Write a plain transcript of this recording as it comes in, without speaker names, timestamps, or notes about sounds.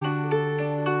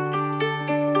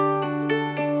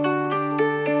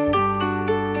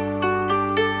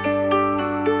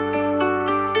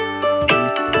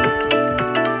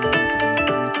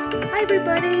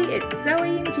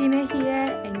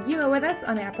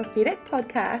on our prophetic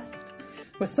podcast.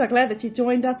 We're so glad that you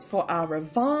joined us for our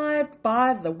Revived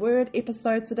by the Word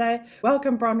episode today.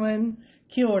 Welcome, Bronwyn.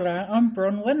 Kia ora, I'm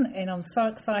Bronwyn, and I'm so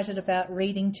excited about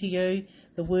reading to you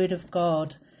the Word of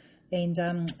God. And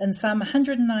in Psalm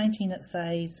 119 it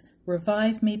says,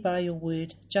 "Revive me by your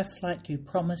word, just like you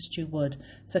promised you would."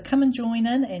 So come and join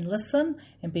in and listen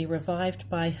and be revived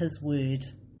by his word.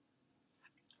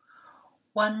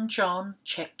 1 John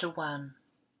chapter 1.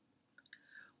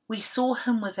 We saw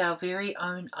him with our very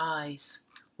own eyes.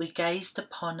 We gazed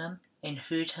upon him and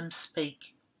heard him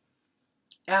speak.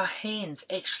 Our hands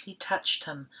actually touched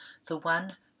him, the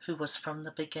one who was from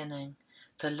the beginning,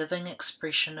 the living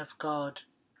expression of God.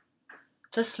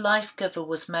 This life-giver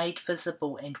was made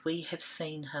visible, and we have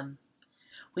seen him.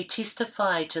 We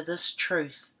testify to this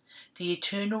truth. The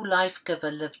eternal life-giver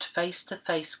lived face to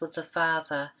face with the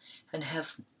Father and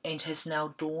has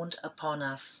now dawned upon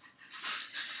us.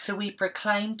 So we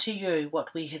proclaim to you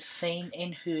what we have seen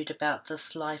and heard about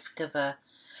this life-giver,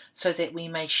 so that we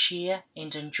may share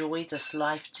and enjoy this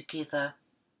life together.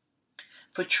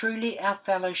 For truly our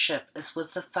fellowship is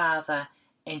with the Father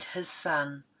and his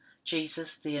Son,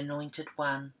 Jesus the Anointed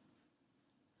One.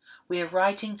 We are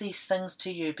writing these things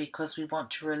to you because we want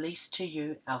to release to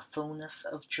you our fullness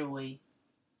of joy.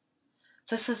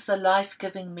 This is the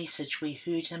life-giving message we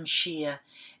heard him share,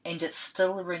 and it's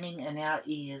still ringing in our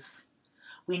ears.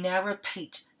 We now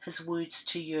repeat his words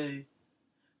to you.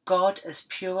 God is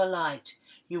pure light.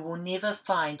 You will never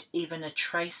find even a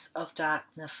trace of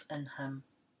darkness in him.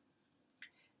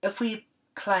 If we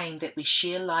claim that we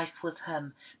share life with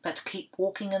him, but keep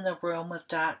walking in the realm of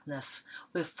darkness,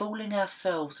 we're fooling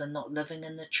ourselves and not living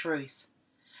in the truth.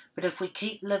 But if we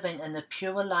keep living in the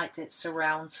pure light that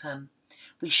surrounds him,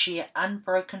 we share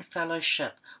unbroken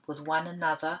fellowship with one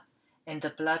another, and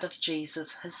the blood of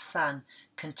Jesus, his Son,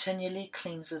 continually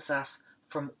cleanses us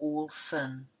from all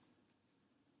sin.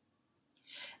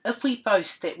 If we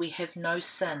boast that we have no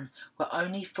sin, we're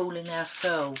only fooling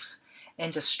ourselves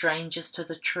and are strangers to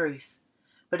the truth.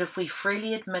 But if we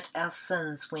freely admit our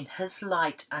sins when his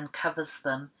light uncovers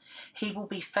them, he will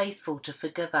be faithful to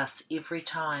forgive us every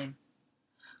time.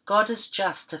 God is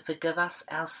just to forgive us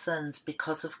our sins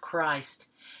because of Christ,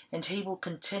 and he will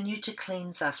continue to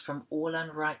cleanse us from all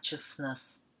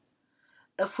unrighteousness.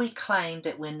 If we claim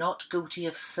that we're not guilty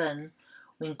of sin,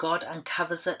 when God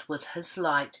uncovers it with his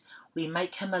light, we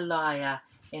make him a liar,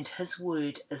 and his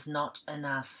word is not in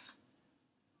us.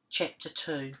 Chapter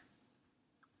 2.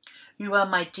 You are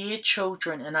my dear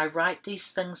children, and I write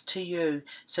these things to you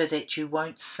so that you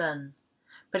won't sin.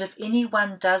 But if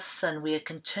anyone does sin, we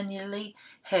continually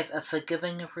have a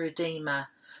forgiving Redeemer,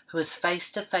 who is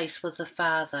face to face with the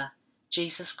Father,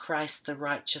 Jesus Christ the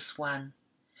righteous one.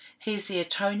 He is the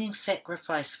atoning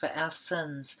sacrifice for our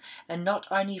sins, and not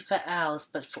only for ours,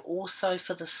 but also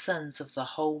for the sins of the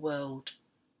whole world.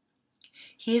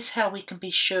 Here's how we can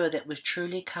be sure that we've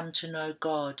truly come to know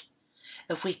God.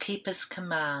 If we keep his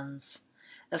commands.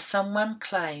 If someone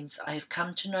claims, I have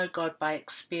come to know God by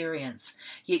experience,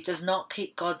 yet does not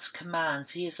keep God's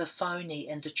commands, he is a phony,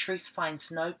 and the truth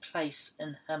finds no place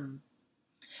in him.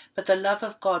 But the love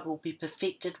of God will be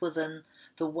perfected within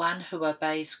the one who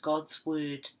obeys God's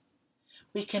word.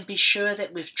 We can be sure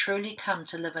that we've truly come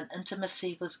to live in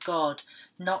intimacy with God,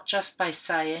 not just by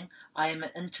saying, I am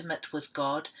intimate with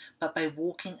God, but by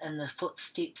walking in the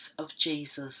footsteps of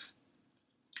Jesus.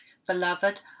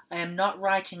 Beloved, I am not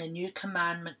writing a new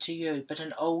commandment to you, but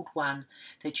an old one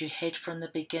that you had from the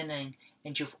beginning,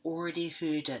 and you've already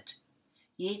heard it.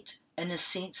 Yet, in a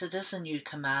sense, it is a new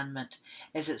commandment,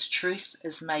 as its truth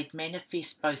is made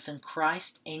manifest both in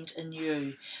Christ and in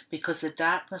you, because the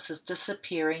darkness is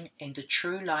disappearing and the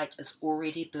true light is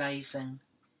already blazing.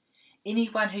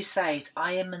 Anyone who says,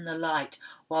 I am in the light,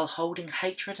 while holding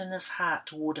hatred in his heart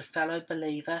toward a fellow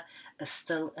believer, is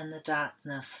still in the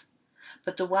darkness.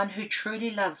 But the one who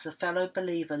truly loves a fellow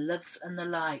believer lives in the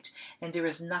light, and there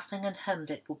is nothing in him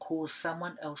that will cause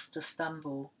someone else to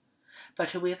stumble.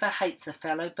 But whoever hates a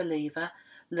fellow believer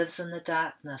lives in the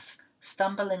darkness,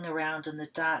 stumbling around in the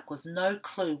dark with no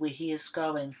clue where he is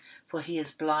going, for he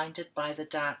is blinded by the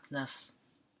darkness.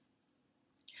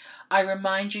 I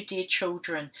remind you, dear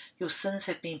children, your sins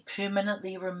have been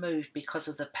permanently removed because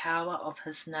of the power of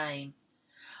his name.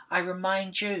 I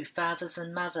remind you, fathers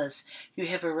and mothers, you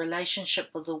have a relationship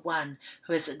with the one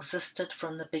who has existed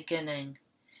from the beginning.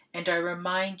 And I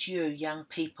remind you, young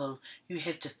people, you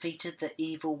have defeated the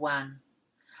evil one.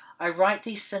 I write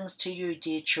these things to you,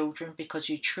 dear children, because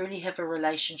you truly have a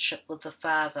relationship with the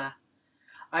Father.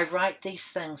 I write these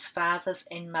things, fathers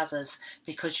and mothers,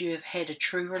 because you have had a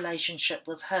true relationship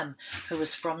with him who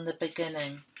is from the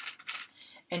beginning.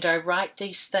 And I write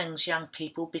these things, young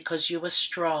people, because you are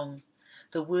strong.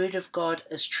 The word of God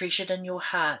is treasured in your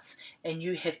hearts, and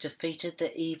you have defeated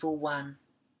the evil one.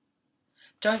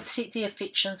 Don't set the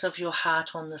affections of your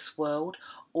heart on this world,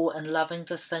 or in loving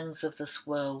the things of this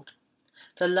world.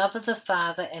 The love of the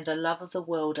Father and the love of the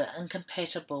world are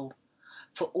incompatible.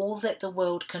 For all that the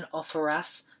world can offer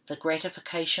us, the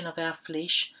gratification of our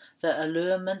flesh, the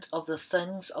allurement of the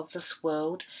things of this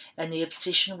world, and the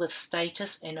obsession with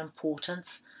status and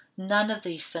importance, none of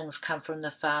these things come from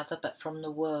the Father but from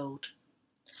the world.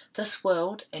 This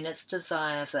world and its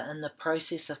desires are in the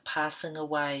process of passing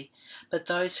away, but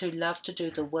those who love to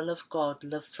do the will of God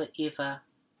live forever.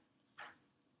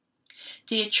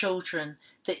 Dear children,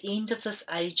 the end of this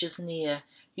age is near.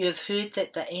 You have heard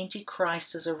that the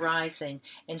Antichrist is arising,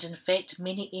 and in fact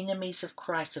many enemies of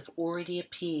Christ have already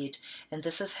appeared, and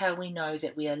this is how we know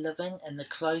that we are living in the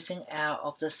closing hour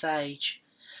of this age.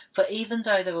 For even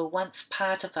though they were once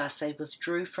part of us, they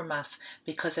withdrew from us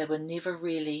because they were never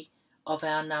really of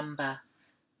our number.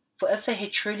 For if they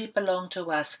had truly belonged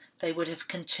to us, they would have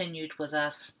continued with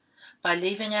us. By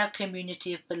leaving our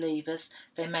community of believers,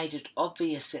 they made it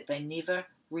obvious that they never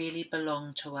really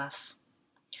belonged to us.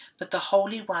 But the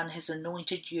Holy One has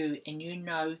anointed you, and you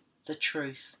know the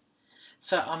truth.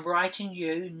 So I'm writing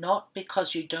you not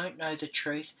because you don't know the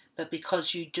truth, but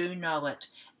because you do know it,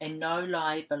 and no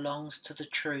lie belongs to the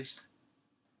truth.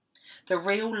 The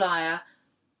real liar,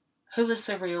 who is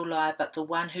the real liar but the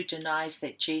one who denies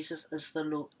that Jesus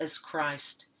is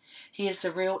Christ? He is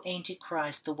the real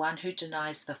Antichrist, the one who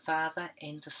denies the Father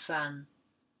and the Son.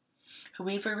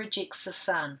 Whoever rejects the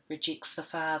Son rejects the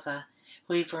Father.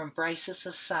 Whoever embraces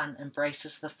the Son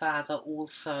embraces the Father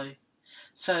also.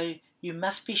 So you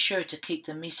must be sure to keep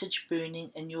the message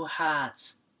burning in your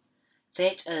hearts.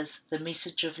 That is the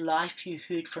message of life you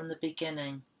heard from the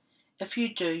beginning. If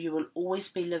you do, you will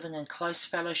always be living in close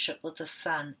fellowship with the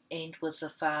Son and with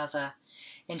the Father,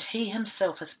 and He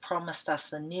Himself has promised us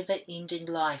the never-ending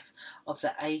life of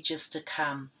the ages to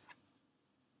come.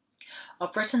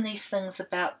 I've written these things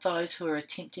about those who are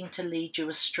attempting to lead you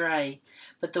astray,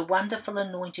 but the wonderful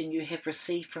anointing you have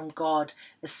received from God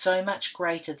is so much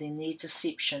greater than their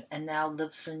deception and now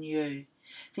lives in you.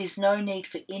 There's no need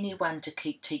for anyone to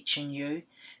keep teaching you.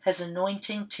 His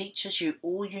anointing teaches you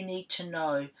all you need to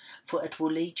know, for it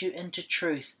will lead you into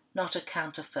truth, not a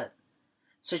counterfeit.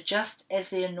 So just as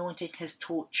the anointing has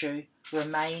taught you,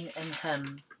 remain in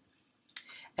Him.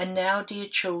 And now, dear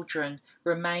children,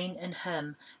 remain in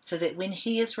Him, so that when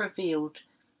He is revealed,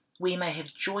 we may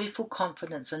have joyful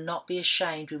confidence and not be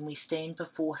ashamed when we stand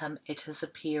before Him at His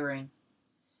appearing.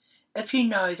 If you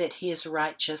know that He is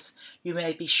righteous, you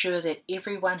may be sure that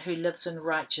everyone who lives in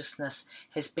righteousness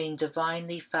has been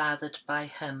divinely fathered by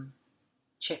Him.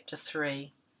 Chapter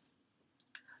 3.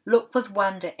 Look with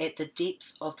wonder at the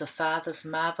depth of the Father's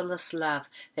marvellous love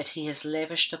that He has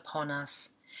lavished upon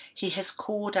us. He has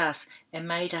called us and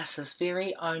made us His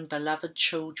very own beloved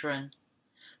children.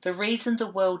 The reason the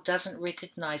world doesn't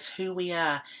recognize who we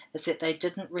are is that they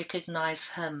didn't recognize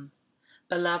Him.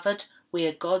 Beloved, we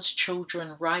are God's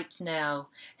children right now.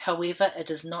 However,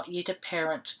 it is not yet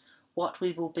apparent what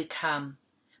we will become.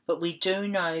 But we do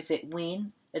know that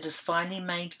when it is finally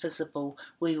made visible,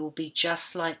 we will be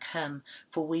just like Him,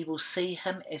 for we will see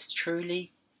Him as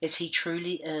He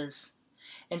truly is.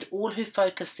 And all who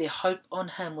focus their hope on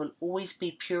Him will always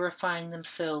be purifying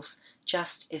themselves,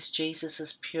 just as Jesus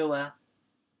is pure.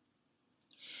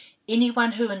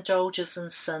 Anyone who indulges in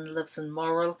sin lives in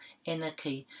moral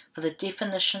anarchy, for the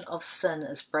definition of sin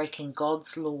is breaking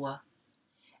God's law.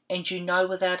 And you know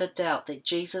without a doubt that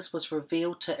Jesus was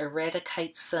revealed to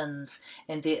eradicate sins,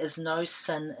 and there is no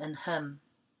sin in Him.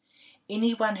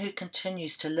 Anyone who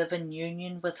continues to live in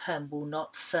union with Him will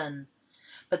not sin.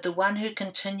 But the one who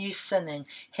continues sinning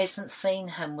hasn't seen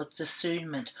Him with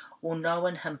discernment or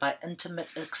known Him by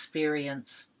intimate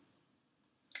experience.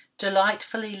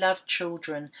 Delightfully loved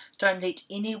children, don't let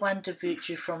anyone divert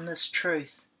you from this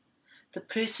truth. The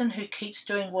person who keeps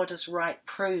doing what is right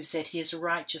proves that he is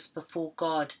righteous before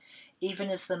God, even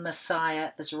as the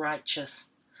Messiah is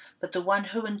righteous. But the one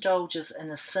who indulges in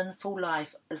a sinful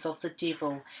life is of the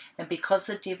devil, and because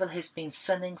the devil has been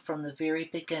sinning from the very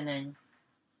beginning.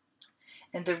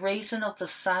 And the reason the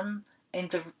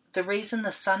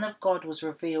Son of God was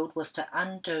revealed was to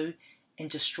undo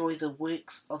and destroy the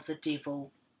works of the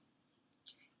devil.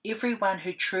 Everyone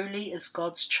who truly is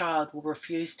God's child will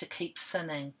refuse to keep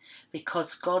sinning,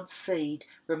 because God's seed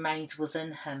remains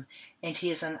within him, and he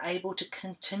is unable to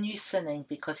continue sinning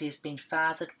because he has been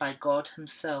fathered by God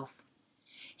Himself.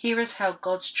 Here is how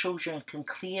God's children can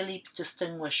clearly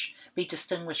be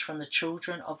distinguished from the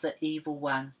children of the evil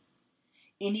one.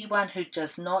 Anyone who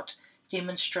does not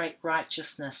demonstrate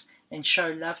righteousness and show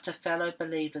love to fellow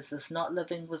believers is not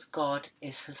living with God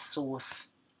as his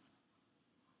source.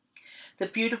 The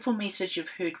beautiful message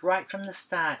you've heard right from the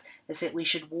start is that we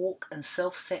should walk in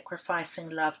self-sacrificing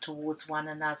love towards one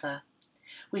another.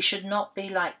 We should not be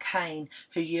like Cain,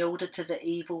 who yielded to the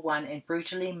evil one and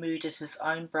brutally murdered his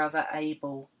own brother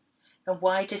Abel. And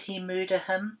why did he murder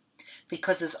him?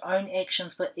 Because his own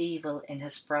actions were evil and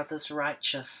his brother's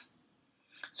righteous.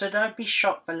 So don't be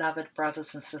shocked, beloved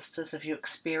brothers and sisters, if you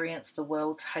experience the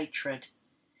world's hatred.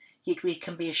 Yet we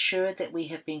can be assured that we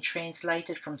have been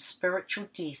translated from spiritual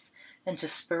death into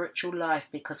spiritual life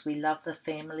because we love the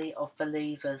family of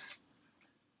believers.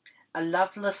 A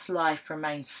loveless life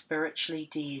remains spiritually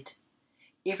dead.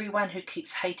 Everyone who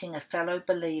keeps hating a fellow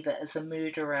believer is a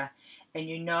murderer, and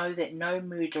you know that no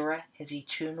murderer has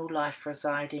eternal life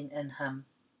residing in him.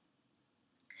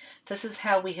 This is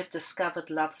how we have discovered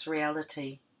love's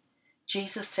reality.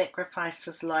 Jesus sacrificed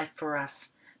his life for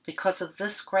us. Because of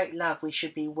this great love, we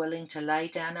should be willing to lay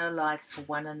down our lives for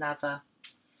one another.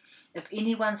 If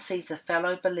anyone sees a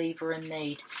fellow believer in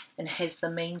need and has the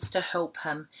means to help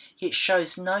him, yet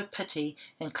shows no pity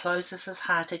and closes his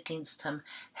heart against him,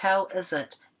 how is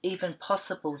it even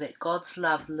possible that God's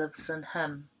love lives in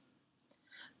him?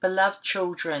 Beloved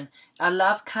children, our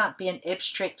love can't be an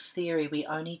abstract theory we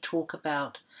only talk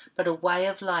about, but a way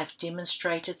of life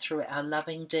demonstrated through our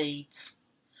loving deeds.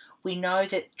 We know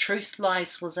that truth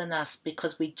lies within us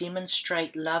because we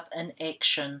demonstrate love in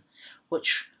action,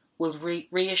 which will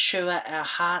reassure our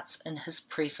hearts in his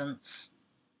presence.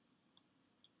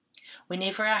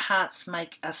 Whenever our hearts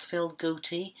make us feel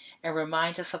guilty and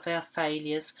remind us of our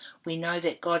failures, we know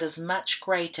that God is much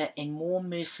greater and more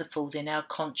merciful than our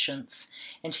conscience,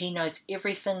 and he knows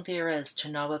everything there is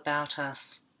to know about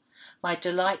us. My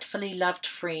delightfully loved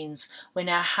friends, when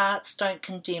our hearts don't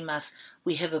condemn us,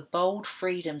 we have a bold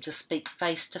freedom to speak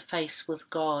face to face with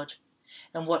God.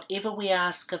 And whatever we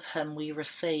ask of him we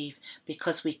receive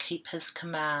because we keep his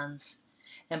commands.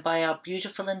 And by our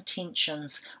beautiful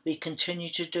intentions we continue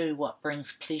to do what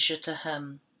brings pleasure to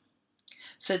him.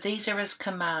 So these are his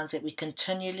commands, that we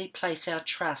continually place our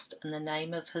trust in the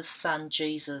name of his Son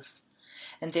Jesus,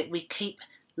 and that we keep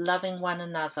loving one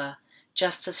another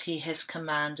just as he has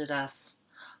commanded us.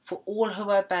 For all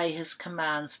who obey his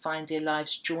commands find their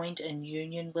lives joined in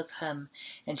union with him,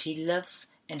 and he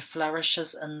lives and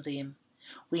flourishes in them.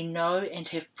 We know and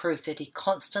have proof that he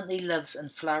constantly lives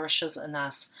and flourishes in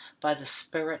us by the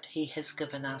Spirit he has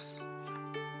given us.